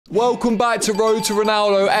Welcome back to Road to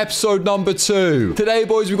Ronaldo, episode number 2. Today,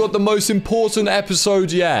 boys, we've got the most important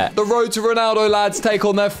episode yet. The Road to Ronaldo lads take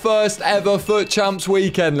on their first ever FUT Champs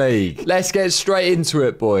Weekend League. Let's get straight into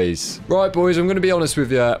it, boys. Right, boys, I'm going to be honest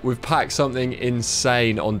with you. We've packed something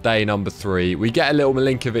insane on day number 3. We get a little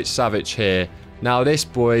Milinkovic-Savic here. Now, this,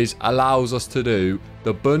 boys, allows us to do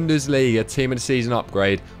the Bundesliga Team of the Season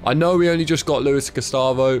upgrade. I know we only just got Luis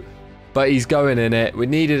Gustavo, but he's going in it. We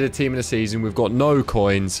needed a team of the season. We've got no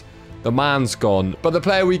coins. The man's gone. But the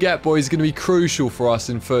player we get, boys, is going to be crucial for us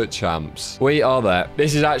in FUT Champs. We are there.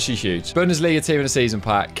 This is actually huge. Bundesliga team of the season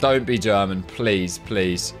pack. Don't be German. Please,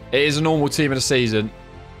 please. It is a normal team of the season.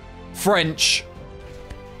 French.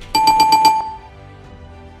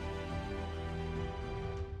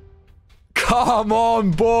 Come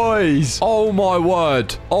on, boys. Oh, my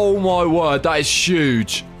word. Oh, my word. That is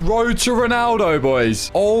huge. Road to Ronaldo,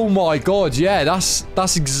 boys. Oh, my God. Yeah,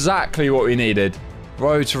 that's exactly what we needed.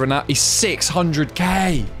 Road to Ronaldo. He's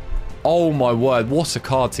 600k. Oh, my word. What a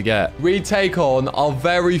card to get. We take on our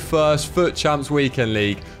very first FUT Champs Weekend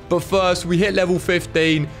League. But first, we hit level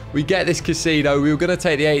 15. We get this casino. We were going to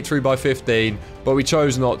take the 83 by 15, but we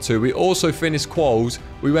chose not to. We also finished quals.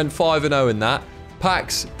 We went 5-0 in that.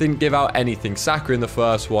 Packs didn't give out anything. Saka in the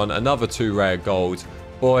first one. Another 2 rare golds.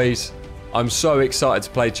 Boys, I'm so excited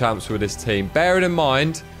to play champs with this team. Bearing in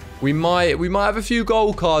mind, we might have a few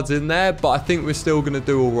gold cards in there, but I think we're still going to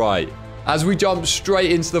do all right. As we jump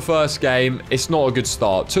straight into the first game, it's not a good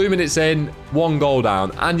start. 2 minutes in, 1 goal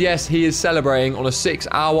down. And yes, he is celebrating on a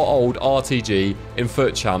 6-hour-old RTG in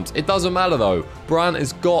FUT Champs. It doesn't matter though. Brandt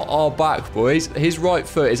has got our back, boys. His right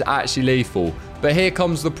foot is actually lethal. But here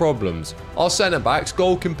comes the problems. Our centre-backs,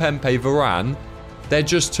 Kimpembe, Varane, they're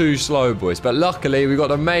just too slow, boys. But luckily, we got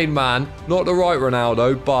the main man, not the right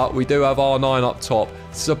Ronaldo, but we do have R9 up top,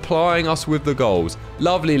 supplying us with the goals.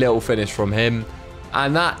 Lovely little finish from him.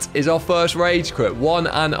 And that is our first rage quit,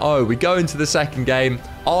 1-0. We go into the second game.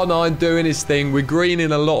 R9 doing his thing. We're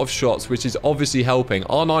greening a lot of shots, which is obviously helping.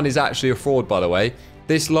 R9 is actually a fraud, by the way.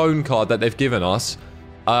 This loan card that they've given us,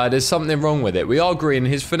 there's something wrong with it. We are green.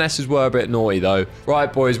 His finesses were a bit naughty, though.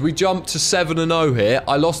 Right, boys, we jumped to 7-0 here.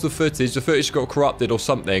 I lost the footage. The footage got corrupted or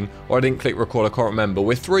something, or I didn't click record. I can't remember.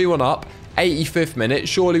 We're 3-1 up, 85th minute.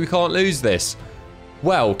 Surely we can't lose this.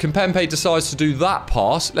 Well, Kimpembe decides to do that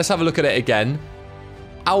pass. Let's have a look at it again.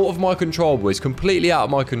 Out of my control, boys. Completely out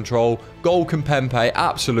of my control. Goal Kimpembe.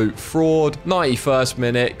 Absolute fraud. 91st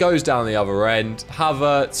minute. Goes down the other end.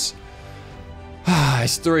 Havertz.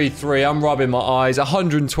 It's 3-3. I'm rubbing my eyes.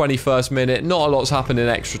 121st minute. Not a lot's happened in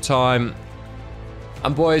extra time.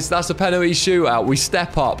 And, boys, that's a penalty shootout. We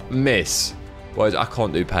step up. Miss. Boys, I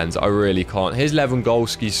can't do pens. I really can't. Here's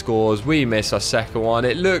Lewandowski scores. We miss our second one.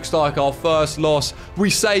 It looks like our first loss.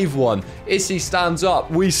 We save one. Issy stands up.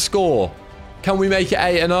 We score. Can we make it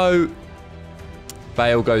 8-0?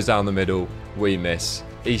 Bale goes down the middle. We miss.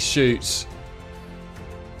 He shoots.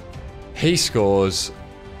 He scores.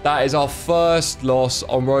 That is our first loss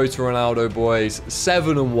on Road to Ronaldo, boys.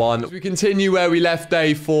 7-1. We continue where we left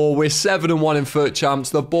day 4. We're 7-1 in FUT Champs.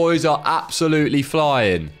 The boys are absolutely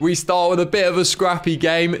flying. We start with a bit of a scrappy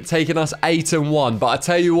game, taking us 8-1. But I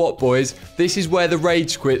tell you what, boys, this is where the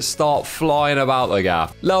rage quits start flying about the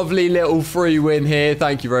gaff. Lovely little free win here.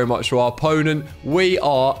 Thank you very much to our opponent. We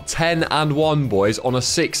are 10-1, boys, on a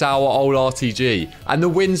 6-hour-old RTG. And the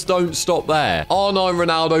wins don't stop there. R9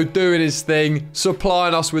 Ronaldo doing his thing,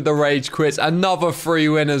 supplying us with the rage quits. Another free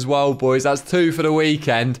win as well, boys. That's 2 for the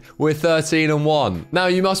weekend. We're 13-1. Now,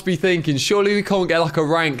 you must be thinking, surely we can't get like a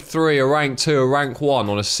rank 3, a rank 2, a rank 1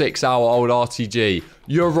 on a 6-hour-old RTG.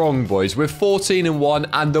 You're wrong, boys. We're 14-1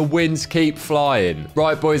 and the wins keep flying.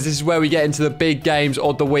 Right, boys, this is where we get into the big games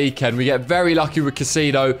of the weekend. We get very lucky with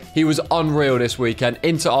Casino. He was unreal this weekend.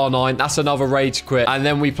 Into R9. That's another rage quit. And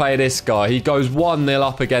then we play this guy. He goes 1-0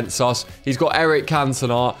 up against us. He's got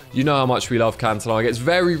Cantona. You know how much we love Cantona. He gets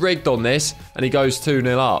very rigged on this and he goes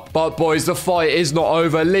 2-0 up. But, boys, the fight is not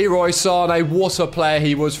over. Leroy Sané, what a player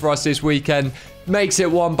he was for us this weekend. Makes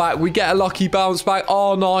it 1 back. We get a lucky bounce back.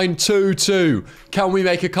 R9, 2-2. Can we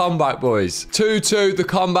make a comeback, boys? 2-2. The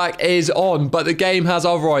comeback is on, but the game has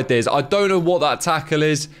other ideas. I don't know what that tackle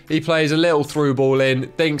is. He plays a little through ball in,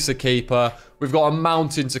 thinks the keeper. We've got a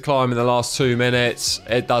mountain to climb in the last 2 minutes.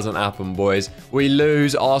 It doesn't happen, boys. We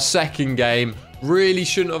lose our second game. Really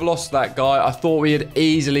shouldn't have lost that guy. I thought we had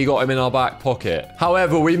easily got him in our back pocket.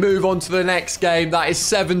 However, we move on to the next game. That is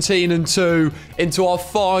 17-2 into our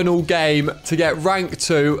final game to get rank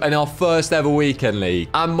 2 in our first ever weekend league.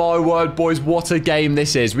 And my word, boys, what a game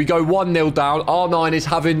this is. We go 1-0 down. R9 is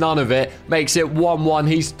having none of it. Makes it 1-1.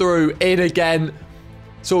 He's through. In again.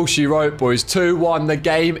 It's all she wrote, boys. 2-1. The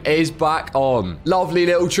game is back on. Lovely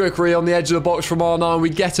little trickery on the edge of the box from R9.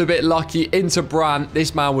 We get a bit lucky into Brandt.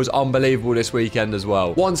 This man was unbelievable this weekend as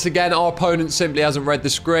well. Once again, our opponent simply hasn't read the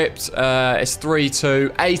script. It's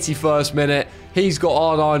 3-2. 81st minute. He's got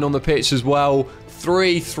R9 on the pitch as well.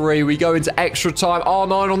 3-3. We go into extra time.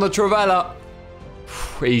 R9 on the Trivella.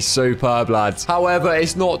 He's superb, lads. However,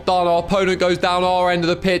 it's not done. Our opponent goes down our end of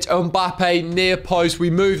the pitch. Mbappe near post. We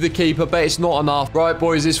move the keeper, but it's not enough. Right,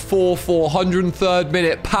 boys, it's 4-4. 103rd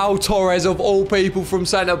minute. Pau Torres, of all people, from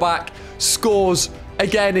centre-back, scores.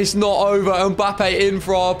 Again, it's not over. Mbappe in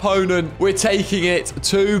for our opponent. We're taking it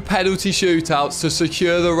 2 penalty shootouts to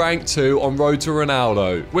secure the rank 2 on road to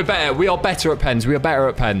Ronaldo. We're better. We are better at pens. We are better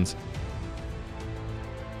at pens.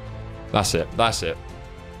 That's it. That's it.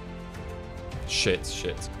 Shit,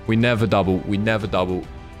 shit. We never double. We never double.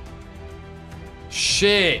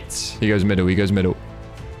 Shit. He goes middle. He goes middle.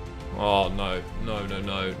 Oh, no. No, no,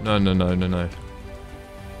 no. No, no, no, no, no.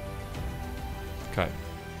 Okay.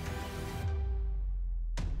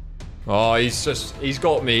 Oh, he's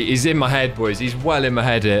got me. He's in my head, boys. He's well in my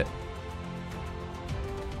head here.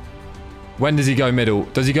 When does he go middle?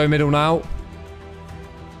 Does he go middle now?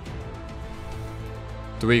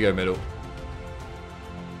 Do we go middle?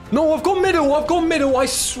 No, I've gone middle. I've gone middle. I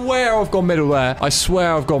swear I've gone middle there. I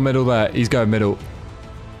swear I've gone middle there. He's going middle.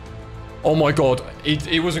 Oh my God.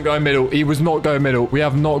 He wasn't going middle. He was not going middle. We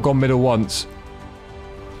have not gone middle once.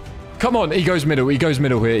 Come on. He goes middle. He goes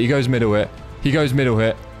middle here. He goes middle here. He goes middle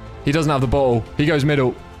here. He doesn't have the ball. He goes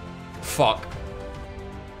middle. Fuck.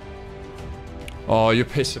 Oh, you're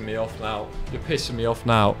pissing me off now. You're pissing me off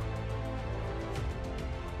now.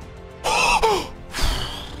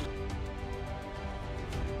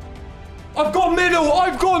 I've gone middle!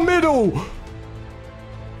 I've gone middle!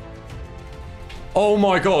 Oh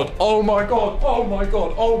my God. Oh my God. Oh my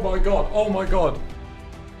God. Oh my God. Oh my God.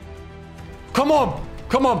 Come on.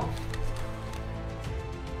 Come on.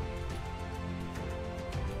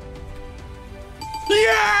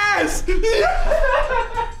 Yes!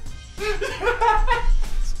 Yes!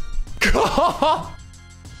 Yes! God!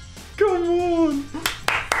 Come on.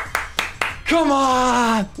 Come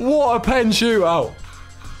on. What a pen shootout.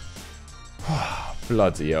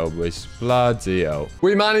 Bloody hell, boys. Bloody hell.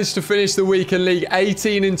 We managed to finish the weekend league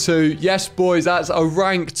 18-2. Yes, boys, that's a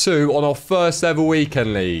rank 2 on our first ever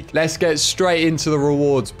weekend league. Let's get straight into the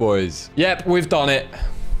rewards, boys. Yep, we've done it.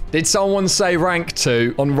 Did someone say rank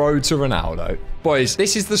 2 on road to Ronaldo? Boys,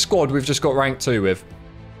 this is the squad we've just got rank 2 with.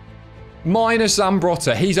 Minus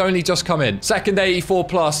Zambrotta. He's only just come in. Second 84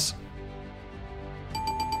 plus.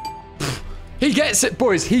 He gets it,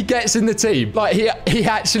 boys. He gets in the team. Like, he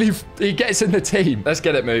actually gets in the team. Let's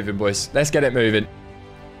get it moving, boys. Let's get it moving.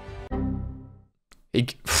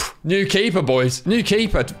 New keeper, boys. New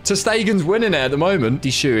keeper. Ter Stegen's winning it at the moment.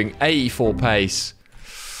 He's shooting 84 pace.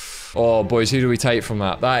 Oh, boys, who do we take from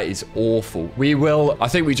that? That is awful. We will... I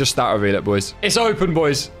think we just start reveal it, boys. It's open,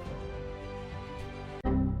 boys.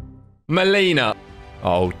 Molina.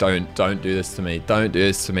 Oh, don't do this to me. Don't do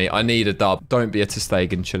this to me. I need a dub. Don't be a Ter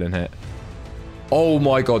Stegen chilling here. Oh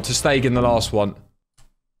my God, Ter Stegen the last one.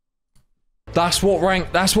 That's what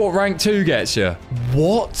rank 2 gets you.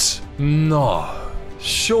 What? No.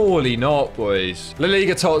 Surely not, boys. La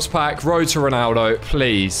Liga Tots pack, road to Ronaldo.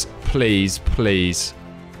 Please, please, please.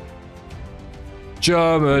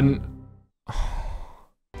 German.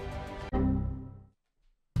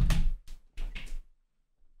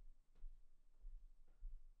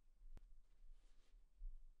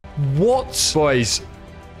 What? Boys.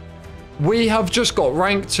 We have just got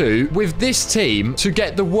rank 2 with this team to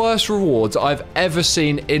get the worst rewards I've ever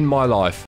seen in my life.